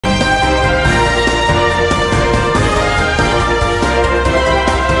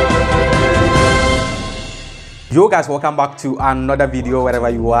Yo guys, welcome back to another video wherever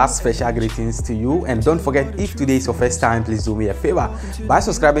you are. Special greetings to you, and don't forget, if today is your first time, please do me a favor by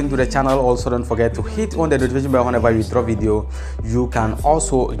subscribing to the channel. Also don't forget to hit on the notification bell whenever we drop video. You can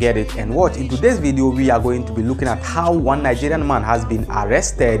also get it and watch. In today's video, we are going to be looking at how one Nigerian man has been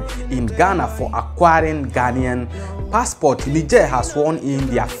arrested in Ghana for acquiring Ghanaian passport. Niger has sworn in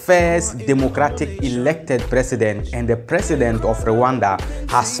their first democratic elected president, and the president of Rwanda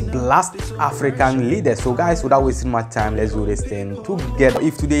has blasted African leaders. So guys, without wasting much time, let's do this thing together.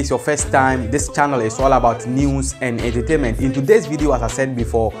 If today is your first time, this channel is all about news and entertainment. In today's video, as I said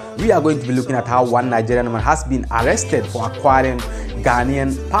before, we are going to be looking at how one Nigerian man has been arrested for acquiring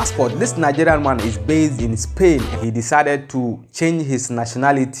Ghanaian passport. This Nigerian man is based in Spain, and he decided to change his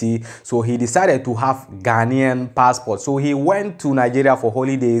nationality, so he decided to have Ghanaian passport. So he went to Nigeria for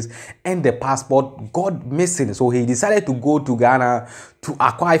holidays and the passport got missing, so he decided to go to Ghana to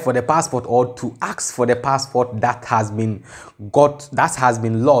acquire for the passport, or to ask for the passport that has been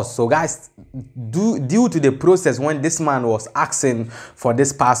lost. So guys, due to the process, when this man was asking for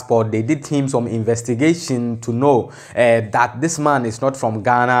this passport, they did him some investigation to know that this man is not from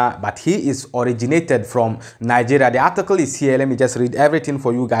Ghana, but he is originated from Nigeria. The article is here. Let me just read everything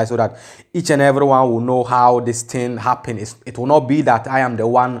for you guys so that each and everyone will know how this thing happened. It will not be that I am the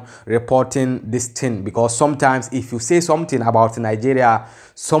one reporting this thing, because sometimes if you say something about Nigeria,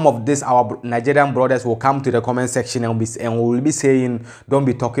 some of this our Nigerian brothers will come to the comment section and will be saying, don't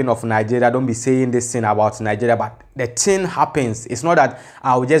be talking of Nigeria, don't be saying this thing about Nigeria. But the thing happens. It's not that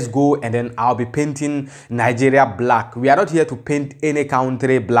I'll just go and then I'll be painting Nigeria black. We are not here to paint any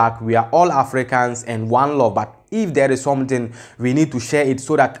country black. We are all Africans and one love. But if there is something, we need to share it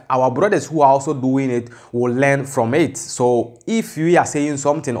so that our brothers who are also doing it will learn from it. So if we are saying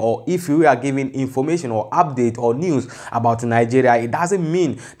something, or if we are giving information or update or news about Nigeria, it doesn't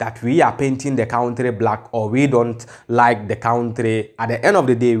mean that we are painting the country black or we don't like the country. At the end of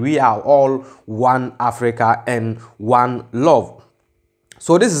the day, we are all one Africa and one love.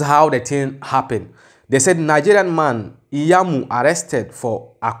 So this is how the thing happened. They said Nigerian man Iyamu arrested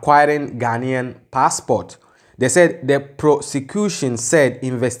for acquiring Ghanaian passport. They said the prosecution said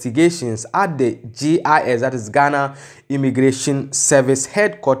investigations at the GIS, that is Ghana Immigration Service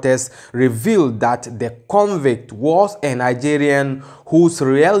headquarters, revealed that the convict was a Nigerian whose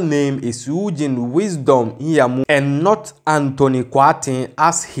real name is Eugene Wisdom Iyamu and not Anthony Kwatin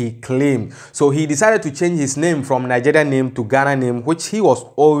as he claimed. So he decided to change his name from Nigerian name to Ghana name, which he was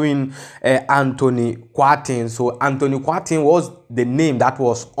owing Anthony Kwatin. So Anthony Kwatin was the name that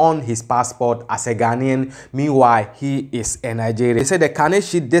was on his passport as a Ghanaian. Meanwhile, he is a Nigerian. They said the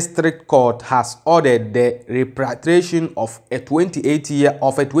Kaneshi District Court has ordered the repatriation of a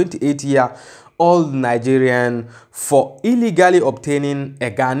 28-year-old Nigerian for illegally obtaining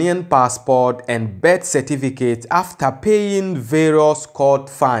a Ghanaian passport and birth certificate after paying various court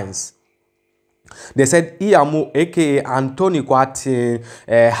fines. They said Iyamu, aka Anthony Kwatin,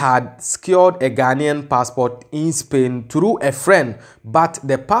 had secured a Ghanaian passport in Spain through a friend, but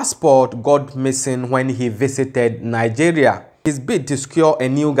the passport got missing when he visited Nigeria. His bid to secure a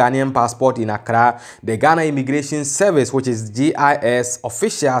new Ghanaian passport in Accra, the Ghana Immigration Service, which is GIS,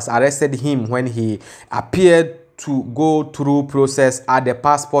 officials arrested him when he appeared to go through process at the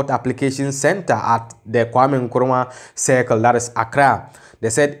passport application center at the Kwame Nkrumah Circle, that is Accra. They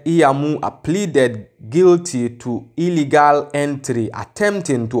said Iyamu pleaded guilty to illegal entry,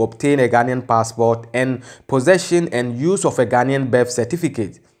 attempting to obtain a Ghanaian passport, and possession and use of a Ghanaian birth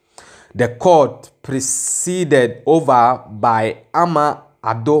certificate. The court, presided over by Ama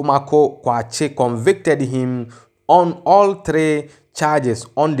Adomako Kwache, convicted him on all three charges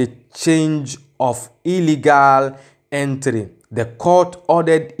on the charge of illegal entry. The court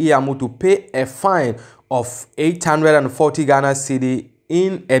ordered Iyamu to pay a fine of 840 Ghana cedi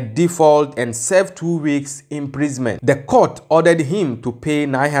in a default and serve 2 weeks imprisonment. The court ordered him to pay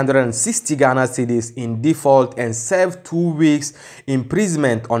 960 Ghana cedis in default and serve 2 weeks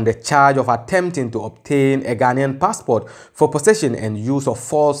imprisonment on the charge of attempting to obtain a Ghanaian passport for possession and use of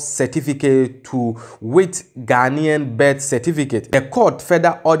false certificate with Ghanaian birth certificate. The court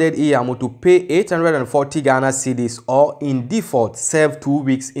further ordered Iyamu to pay 840 Ghana cedis or in default serve 2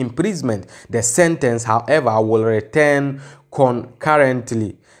 weeks imprisonment. The sentence, however, will return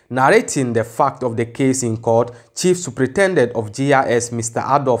concurrently. Narrating the fact of the case in court, Chief Superintendent of GIS, Mr.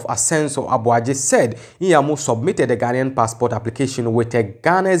 Adolf Asenso Abuaje, said Iyamu submitted a Ghanaian passport application with a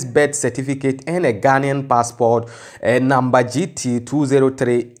Ghana's birth certificate and a Ghanaian passport number GT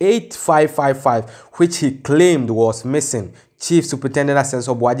 2038555, which he claimed was missing. Chief Superintendent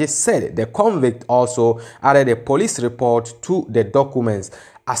Asenso Abuaje said the convict also added a police report to the documents.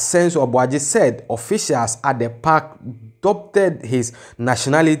 Asensu Obuaji said officials at the park adopted his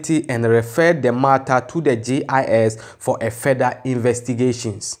nationality and referred the matter to the GIS for a further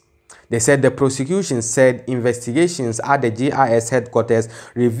investigations. They said the prosecution said investigations at the GIS headquarters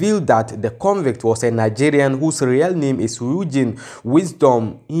revealed that the convict was a Nigerian whose real name is Eugene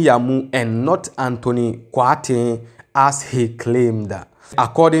Wisdom Nyamu and not Anthony Kwate as he claimed.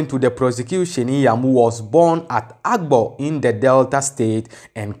 According to the prosecution, Nyamu was born at Agbo in the Delta State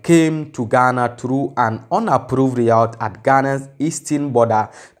and came to Ghana through an unapproved route at Ghana's eastern border,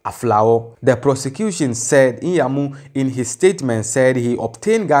 Aflao. The prosecution said Nyamu in his statement said he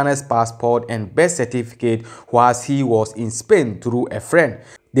obtained Ghana's passport and birth certificate whilst he was in Spain through a friend.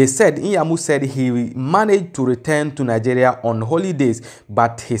 They said Nyamu said he managed to return to Nigeria on holidays,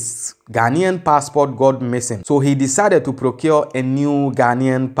 but his Ghanaian passport got missing. So he decided to procure a new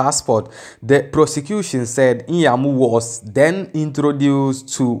Ghanaian passport. The prosecution said Nyamu was then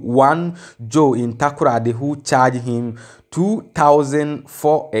introduced to one Joe in Takoradi who charged him 2,000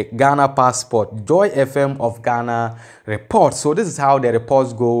 for a Ghana passport. Joy FM of Ghana reports. So this is how the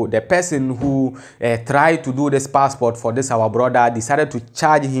reports go. The person who tried to do this passport for this our brother decided to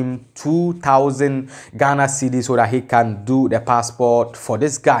charge him 2,000 Ghana cedis so that he can do the passport for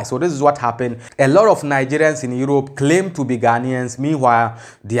this guy. So this is what happened. A lot of Nigerians in Europe claim to be Ghanaians. Meanwhile,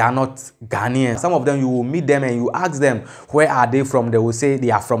 they are not Ghanaians. Some of them, you will meet them and you ask them where are they from. They will say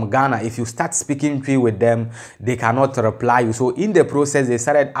they are from Ghana. If you start speaking Twi with them, they cannot reply you. So in the process, they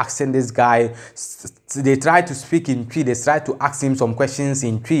started asking this guy, they tried to speak in Twi, they tried to ask him some questions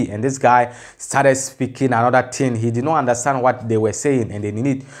in Twi, and this guy started speaking another thing. He did not understand what they were saying, and they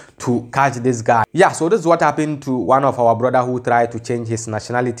needed to catch this guy. Yeah, so this is what happened to one of our brother who tried to change his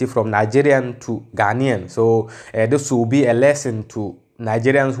nationality from Nigerian to Ghanaian. So this will be a lesson to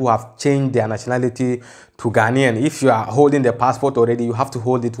Nigerians who have changed their nationality to Ghanaian. If you are holding the passport already, you have to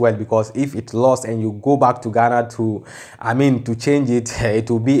hold it well, because if it's lost and you go back to Ghana to change it, it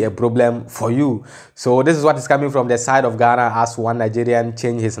will be a problem for you. So this is what is coming from the side of Ghana as one Nigerian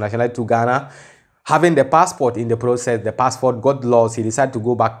changed his nationality to Ghana. Having the passport in the process, the passport got lost. He decided to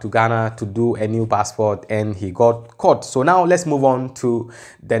go back to Ghana to do a new passport and he got caught. So now let's move on to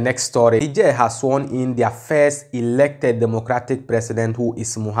the next story. Niger has sworn in their first elected democratic president, who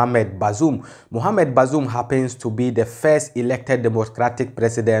is Mohamed Bazoum. Mohamed Bazoum happens to be the first elected democratic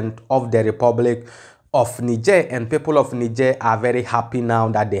president of the Republic of Niger, and people of Niger are very happy now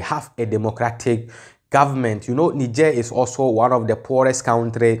that they have a democratic government. You know, Niger is also one of the poorest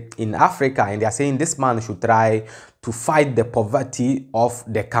countries in Africa, and they are saying this man should try to fight the poverty of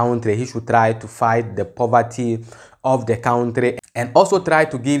the country. He should try to fight the poverty of the country and also try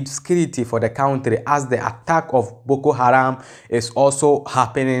to give security for the country, as the attack of Boko Haram is also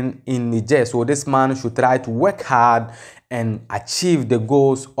happening in Niger. So this man should try to work hard and achieve the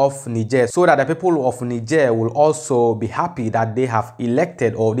goals of Niger, so that the people of Niger will also be happy that they have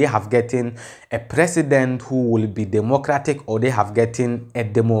elected, or they have gotten a president who will be democratic, or they have gotten a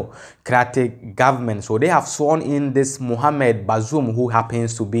democratic government. So they have sworn in this Mohamed Bazoum, who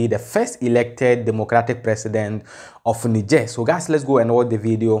happens to be the first elected democratic president of Niger. So guys, let's go and watch the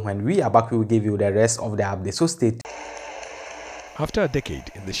video. When we are back, we will give you the rest of the update. So stay tuned. After a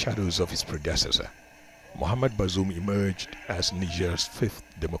decade in the shadows of his predecessor, Mohamed Bazoum emerged as Niger's fifth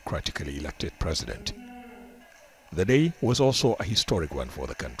democratically elected president. The day was also a historic one for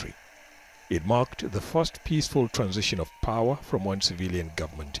the country. It marked the first peaceful transition of power from one civilian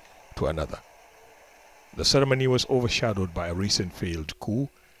government to another. The ceremony was overshadowed by a recent failed coup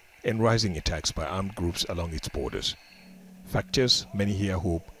and rising attacks by armed groups along its borders. Factors many here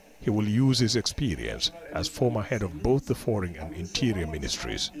hope he will use his experience as former head of both the foreign and interior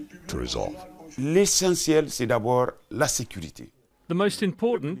ministries to resolve. L'essentiel, c'est d'abord la sécurité. The most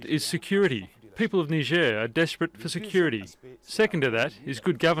important is security. People of Niger are desperate for security. Second to that is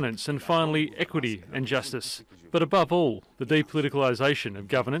good governance, and finally equity and justice. But above all, the depoliticalisation of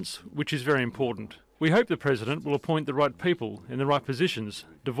governance, which is very important. We hope the President will appoint the right people in the right positions,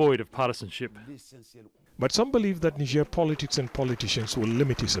 devoid of partisanship. But some believe that Niger politics and politicians will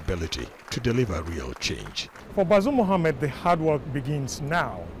limit his ability to deliver real change. For Bazoum Mohamed, the hard work begins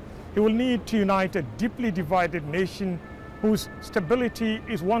now. He will need to unite a deeply divided nation whose stability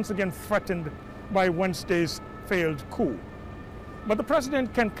is once again threatened by Wednesday's failed coup. But the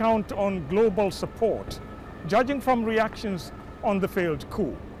president can count on global support, judging from reactions on the failed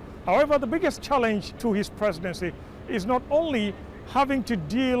coup. However, the biggest challenge to his presidency is not only having to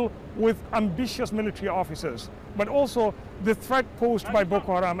deal with ambitious military officers, but also the threat posed by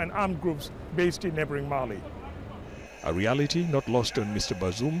Boko Haram and armed groups based in neighboring Mali. A reality not lost on Mr.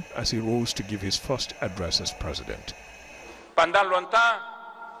 Bazoum as he rose to give his first address as president. Pendant longtemps,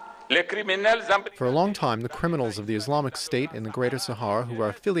 For a long time, the criminals of the Islamic State in the Greater Sahara who are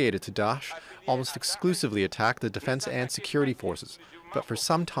affiliated to Daesh almost exclusively attack the defense and security forces. But for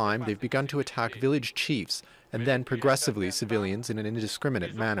some time, they've begun to attack village chiefs and then progressively civilians in an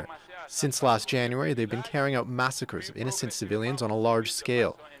indiscriminate manner. Since last January, they've been carrying out massacres of innocent civilians on a large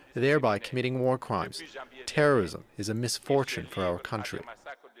scale, thereby committing war crimes. Terrorism is a misfortune for our country.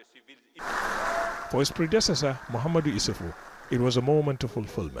 For his predecessor, Muhammadu Isufu, it was a moment of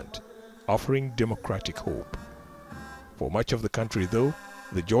fulfillment, offering democratic hope. For much of the country, though,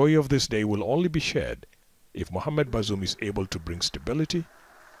 the joy of this day will only be shared if Mohamed Bazoum is able to bring stability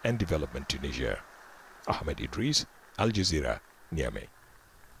and development to Niger. Ahmed Idris, Al Jazeera, Niamey.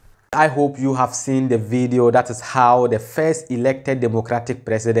 I hope you have seen the video. That is how the first elected democratic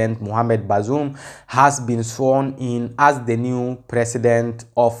president, Mohamed Bazoum, has been sworn in as the new president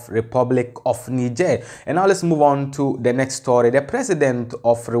of Republic of Niger. And now let's move on to the next story. The president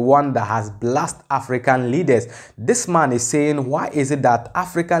of Rwanda has blasted African leaders. This man is saying, why is it that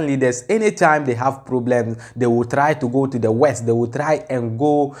African leaders, anytime they have problems, they will try to go to the West. They will try and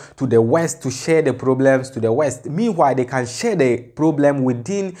go to the West to share the problems to the West. Meanwhile, they can share the problem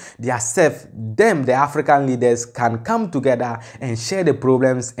within themselves. Them, the African leaders, can come together and share the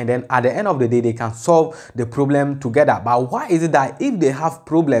problems, and then at the end of the day they can solve the problem together. But why is it that if they have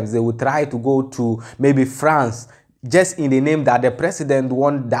problems, they will try to go to maybe France, just in the name that the president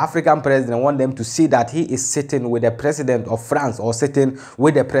want, the African president want them to see that he is sitting with the president of France, or sitting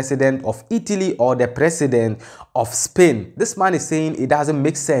with the president of Italy, or the president of Spain? This man is saying it doesn't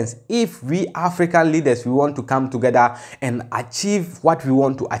make sense. If we African leaders, we want to come together and achieve what we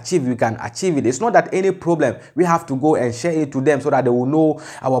want to achieve, we can achieve it. It's not that any problem we have to go and share it to them so that they will know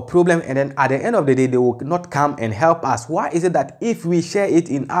our problem, and then at the end of the day they will not come and help us. Why is it that if we share it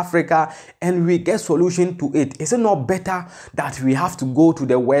in Africa and we get solution to it, is it not better that we have to go to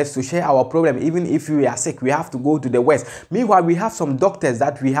the West to share our problem? Even if we are sick, we have to go to the West. Meanwhile, we have some doctors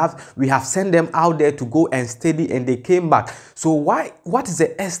that we have sent them out there to go and study, and they came back. So what is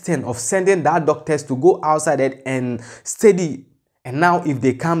the extent of sending that doctors to go outside it and study? And now if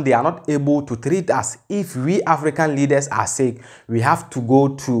they come, they are not able to treat us. If we African leaders are sick, we have to go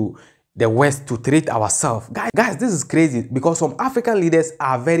to the West to treat ourselves. Guys, this is crazy, because some African leaders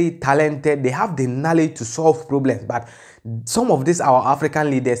are very talented. They have the knowledge to solve problems, but some of these our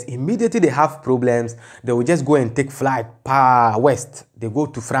African leaders, immediately they have problems, they will just go and take flight west. They go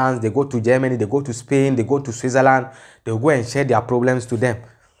to France, they go to Germany, they go to Spain, they go to Switzerland. They will go and share their problems to them.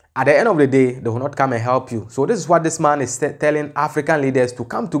 At the end of the day, they will not come and help you. So this is what this man is telling African leaders, to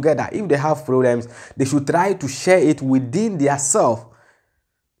come together. If they have problems, they should try to share it within themselves,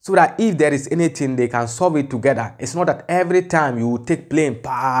 so that if there is anything, they can solve it together. It's not that every time you take plane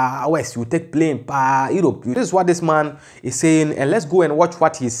west, you take plane Europe. This is what this man is saying, and let's go and watch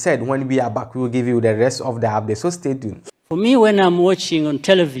what he said. When we are back, we will give you the rest of the update. So stay tuned. For me, when I'm watching on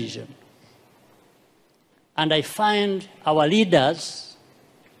television and I find our leaders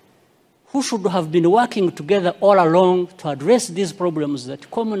who should have been working together all along to address these problems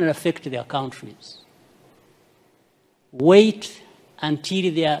that commonly affect their countries, wait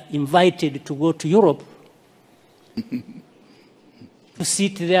until they are invited to go to Europe to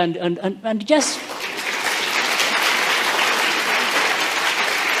sit there and just,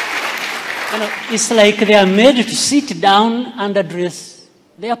 you know, it's like they are made to sit down and address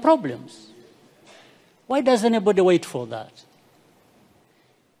their problems. Why does anybody wait for that?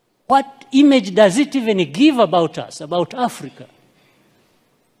 What image does it even give about us, about Africa?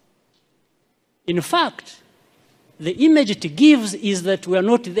 In fact, the image it gives is that we are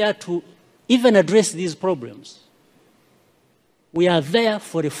not there to even address these problems. We are there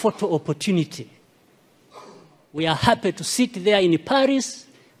for a photo opportunity. We are happy to sit there in Paris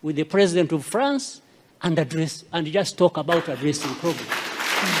with the president of France and address, and just talk about addressing problems.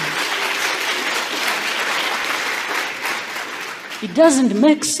 It doesn't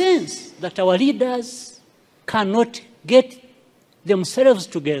make sense that our leaders cannot get themselves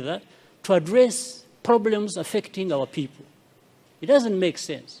together to address problems affecting our people. It doesn't make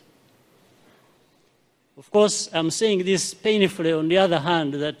sense. Of course, I'm saying this painfully. On the other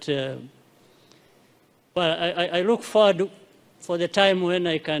hand, that well, I look forward for the time when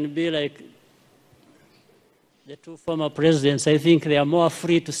I can be like the two former presidents. I think they are more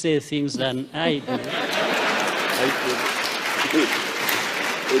free to say things than I do.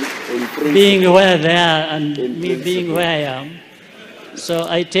 Being where they are and me being where I am. So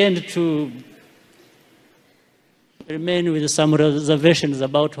I tend to remain with some reservations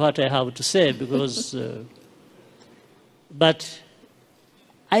about what I have to say, because, but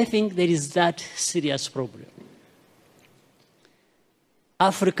I think there is that serious problem.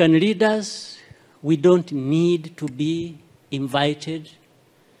 African leaders, we don't need to be invited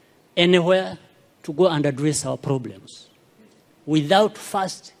anywhere to go and address our problems without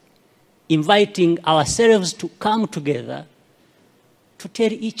first inviting ourselves to come together to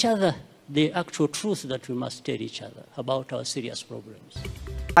tell each other the actual truth that we must tell each other about our serious problems.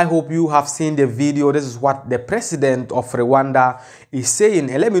 I hope you have seen the video. This is what the president of Rwanda is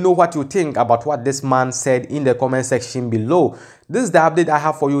saying, and let me know what you think about what this man said in the comment section below. This is the update I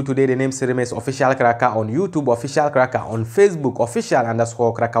have for you today. The name remains Official Cracker on YouTube, Official Cracker on Facebook,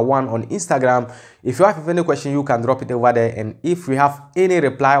 Official_Cracker1 on Instagram. If you have any question, you can drop it over there, and if we have any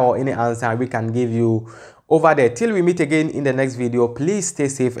reply or any answer, we can give you over there. Till we meet again in the next video, please stay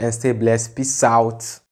safe and stay blessed. Peace out.